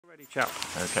Ready, chap.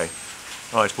 Okay.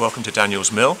 Right, welcome to Daniel's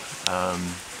Mill.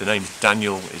 The name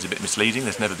Daniel is a bit misleading.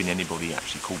 There's never been anybody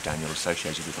actually called Daniel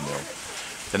associated with the mill.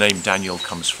 The name Daniel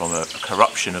comes from a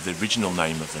corruption of the original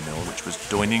name of the mill, which was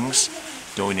Doinings.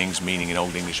 Doinings meaning in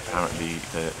Old English apparently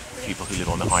the people who live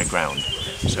on the high ground.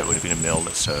 So it would have been a mill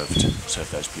that served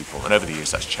those people. And over the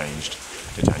years that's changed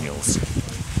to Daniel's.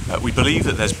 We believe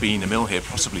that there's been a mill here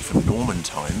possibly from Norman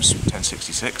times,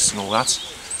 1066 and all that.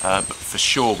 But for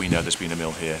sure we know there's been a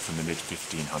mill here from the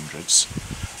mid-1500s,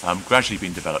 gradually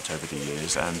been developed over the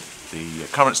years, and the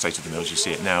current state of the mill, as you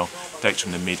see it now, dates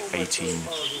from the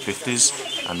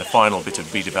mid-1850s, and the final bit of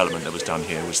redevelopment that was done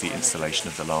here was the installation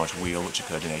of the large wheel, which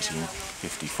occurred in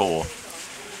 1854.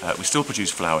 We still produce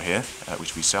flour here,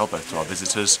 which we sell both to our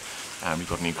visitors, and we've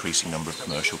got an increasing number of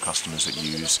commercial customers that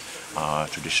use our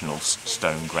traditional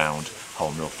stone ground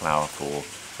whole milk flour for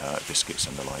biscuits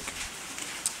and the like.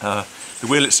 The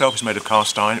wheel itself is made of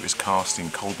cast iron. It was cast in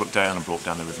Coalbrookdale and brought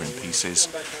down the river in pieces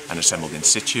and assembled in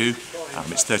situ.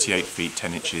 It's 38 feet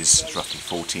 10 inches, roughly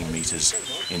 14 metres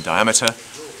in diameter,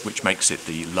 which makes it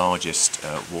the largest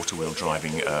water wheel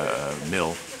driving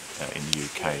mill in the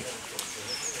UK.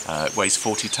 It weighs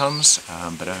 40 tonnes,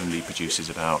 but only produces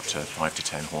about 5 to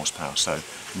 10 horsepower, so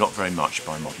not very much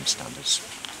by modern standards.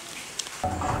 So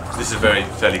this is a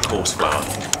fairly coarse flour,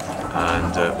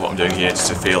 and what I'm doing here just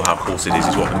to feel how coarse it is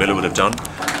what the miller would have done.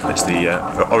 And it's the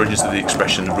origins of the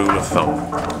expression rule of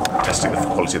thumb, testing the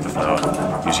quality of the flour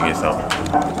using your thumb.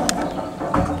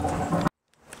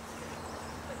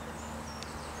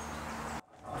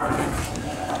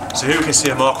 So here we can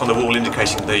see a mark on the wall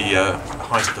indicating the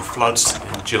height of the floods in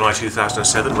July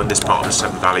 2007, when this part of the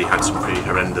Severn Valley had some pretty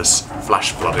horrendous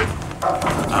flash flooding.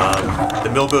 The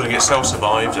mill building itself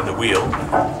survived and the wheel,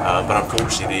 but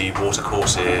unfortunately the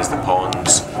watercourses, the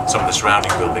ponds, some of the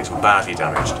surrounding buildings were badly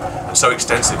damaged, and so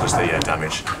extensive was the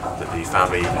damage that the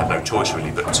family had no choice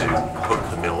really but to put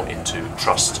the mill into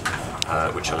trust,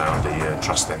 which allowed the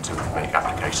trust then to make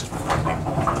applications for funding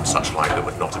and such like that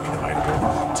would not have been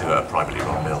available to a privately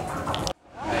run mill.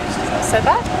 So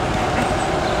bad?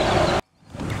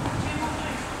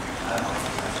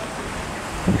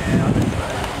 Yeah,